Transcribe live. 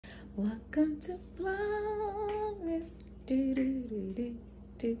Welcome to Vlogmas. Do do do do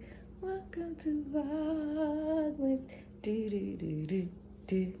do. Welcome to Vlogmas. Do do do do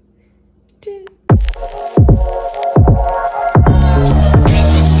do do.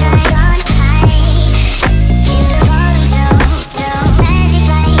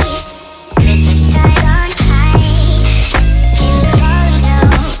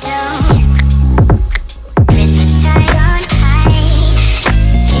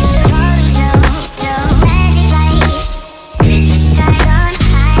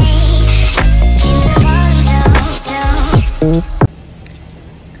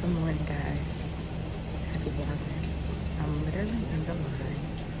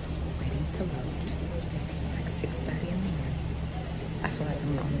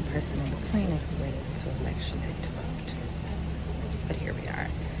 But here we are.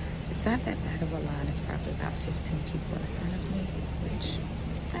 It's not that bad of a line. It's probably about 15 people in front of me, which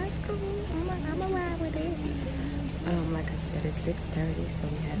that's cool. I'm alright with it. Like I said, it's 6:30, so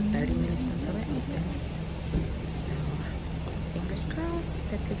we have 30 minutes until it opens. So fingers crossed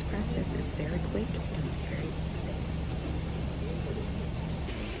that this process is very quick and very easy.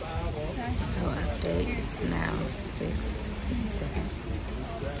 So update, it's now 6:57.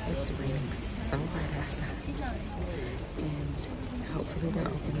 It's raining so hard outside, and hopefully they'll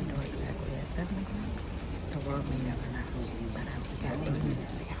open the door exactly at 7 o'clock. The world may never know, but I've got 3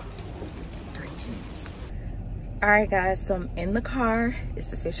 minutes, y'all. 3 minutes. All right, guys, so I'm in the car.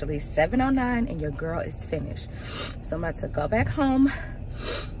 It's officially 7:09, and your girl is finished. So I'm about to go back home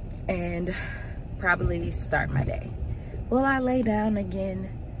and probably start my day. Will I lay down again?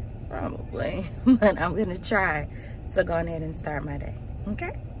 Probably, but I'm gonna try to go ahead and start my day.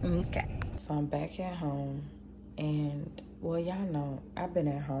 Okay? Okay. So I'm back at home, and well, y'all know I've been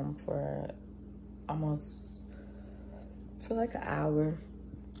at home for like an hour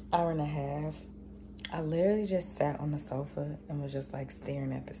and a half. I literally just sat on the sofa and was just like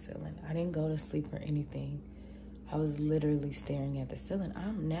staring at the ceiling. I didn't go to sleep or anything. I was literally staring at the ceiling.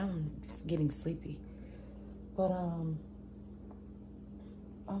 I'm getting sleepy. But oh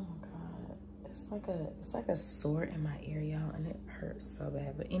my god, it's like a sore in my ear, y'all, and it hurts so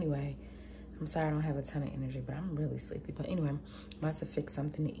bad. But anyway, I'm sorry I don't have a ton of energy, but I'm really sleepy. But anyway, I'm about to fix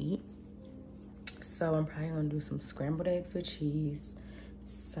something to eat. So I'm probably gonna do some scrambled eggs with cheese,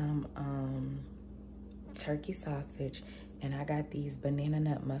 some turkey sausage, and I got these banana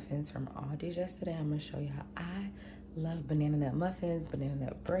nut muffins from Aldi's yesterday. I'm gonna show you how I love banana nut muffins, banana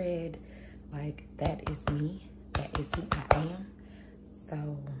nut bread. Like, that is me. That is who I am.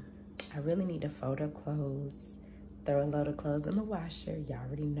 So I really need to fold up clothes, throw a load of clothes in the washer. Y'all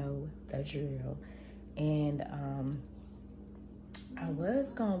already know the drill. And I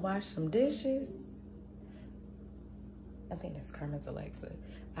was gonna wash some dishes. I think that's Carmen's Alexa.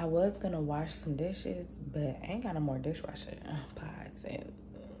 I was gonna wash some dishes, but I ain't got no more dishwasher pods. And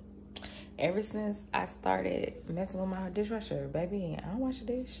ever since I started messing with my dishwasher, baby, I don't wash a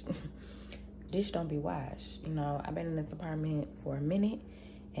dish. Dish don't be washed. You know, I've been in this apartment for a minute,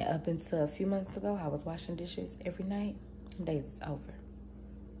 and up until a few months ago, I was washing dishes every night. Some days it's over.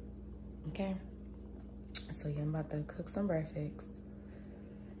 Okay? So yeah, I'm about to cook some breakfast.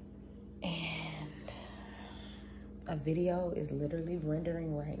 And a video is literally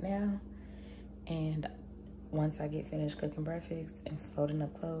rendering right now. And once I get finished cooking breakfast and folding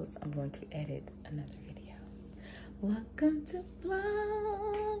up clothes, I'm going to edit another video. Welcome to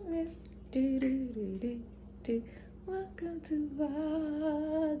Vlogmas. Do do do do do. Welcome to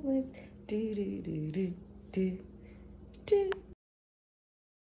Vlogmas. Do do do do do do.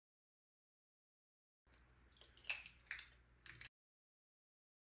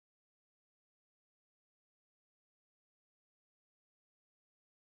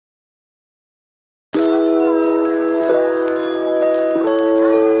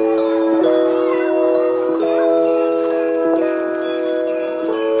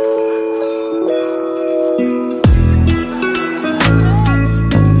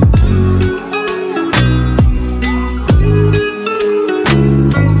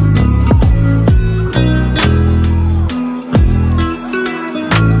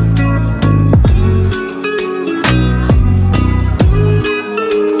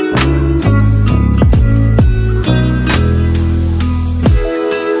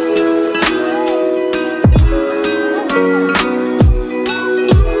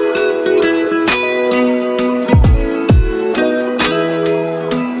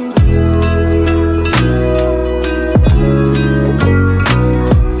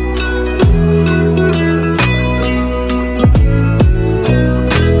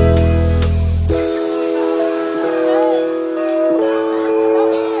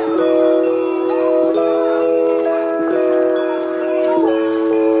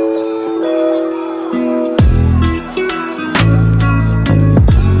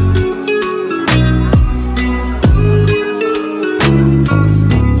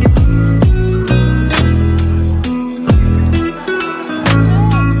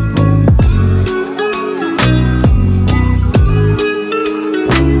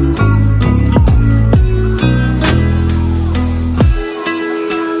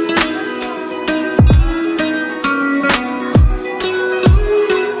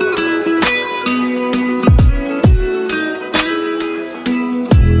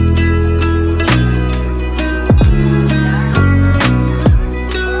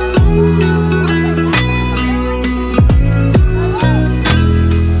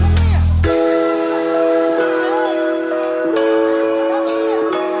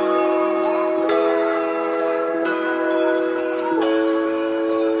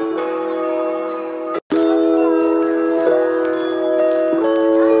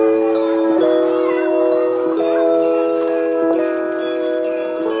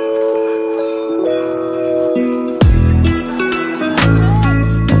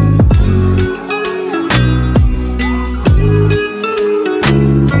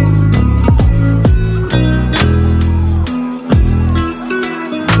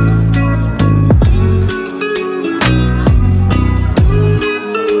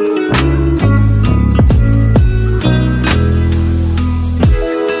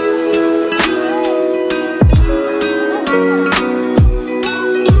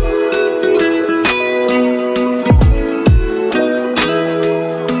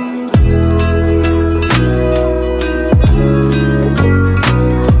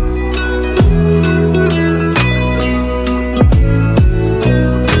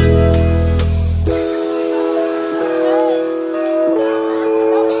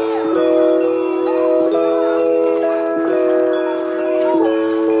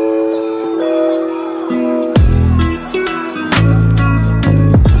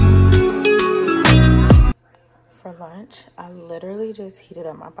 just heated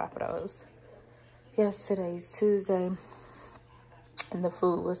up my papados. Yesterday's Tuesday, and the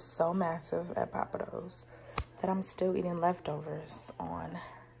food was so massive at Papados that I'm still eating leftovers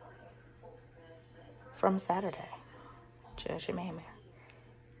from Saturday. Judge your man,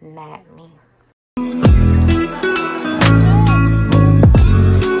 not me.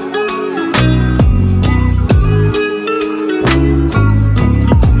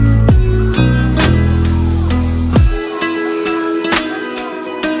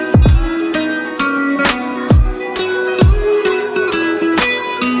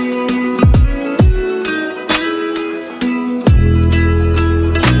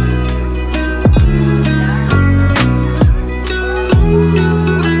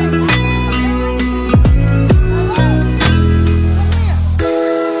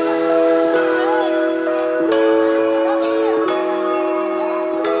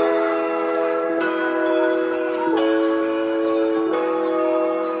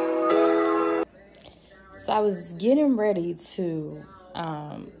 So I was getting ready to,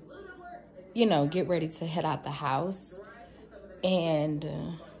 get ready to head out the house. And,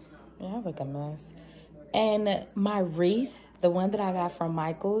 I look a mess. And my wreath, the one that I got from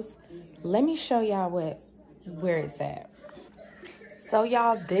Michael's, let me show y'all where it's at. So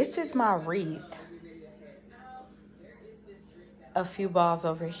y'all, this is my wreath. A few balls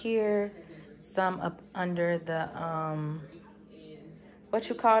over here, some up under the, what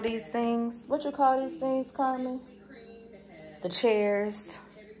you call these things? What you call these things, Carmen? The chairs.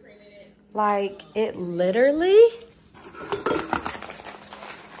 Like, it literally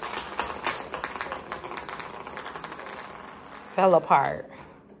fell apart.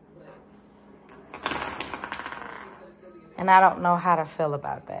 And I don't know how to feel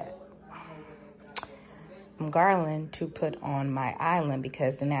about that. I'm garland to put on my island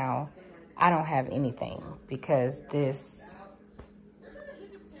because now I don't have anything because this.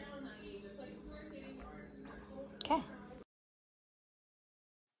 Okay.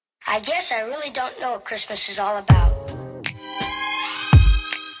 I guess I really don't know what Christmas is all about.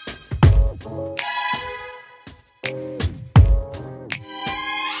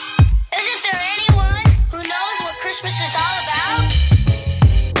 Isn't there anyone who knows what Christmas is all about?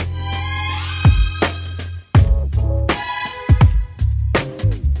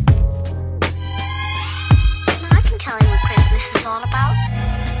 I can tell you what Christmas is all about.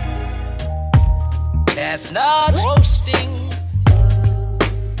 Chestnuts roasting,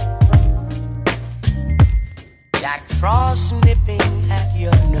 Jack Frost nipping at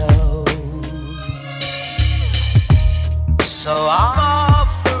your nose. So I'm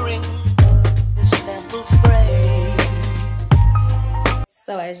offering this sample phrase.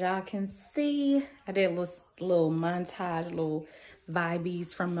 So as y'all can see, I did a little montage, little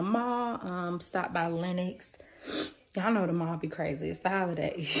vibes from the mall. Stopped by Lenox. Y'all know the mall be crazy. It's the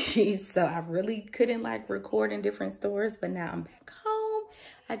holidays. So I really couldn't like record in different stores, but now I'm back home.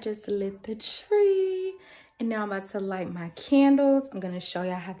 I just lit the tree. And now I'm about to light my candles. I'm going to show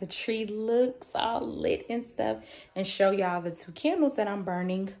y'all how the tree looks all lit and stuff. And show y'all the 2 candles that I'm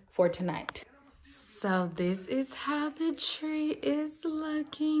burning for tonight. So this is how the tree is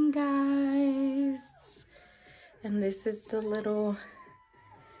looking, guys. And this is the little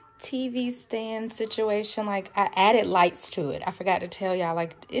TV stand situation. Like, I added lights to it. I forgot to tell y'all,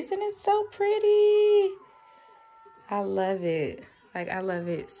 like, isn't it so pretty? I love it. Like, I love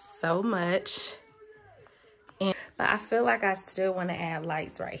it so much. But I feel like I still want to add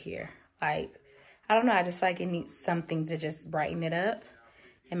lights right here. Like, I don't know. I just feel like it needs something to just brighten it up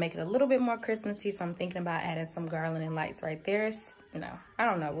and make it a little bit more Christmassy. So I'm thinking about adding some garland and lights right there. I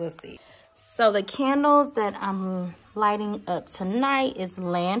don't know. We'll see. So the candles that I'm lighting up tonight is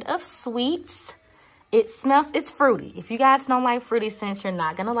Land of Sweets. It's fruity. If you guys don't like fruity scents, you're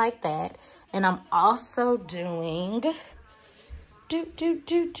not going to like that. And I'm also doing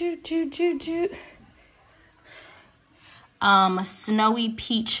Snowy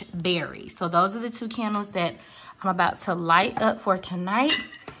Peach Berry. So those are the 2 candles that I'm about to light up for tonight,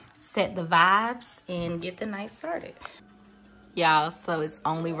 set the vibes, and get the night started. Y'all, so it's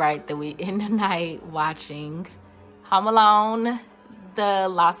only right that we end the night watching Home Alone, the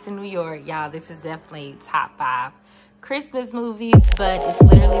Lost in New York. Y'all, this is definitely top 5 Christmas movies, but it's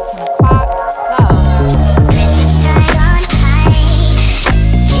literally 10 o'clock, so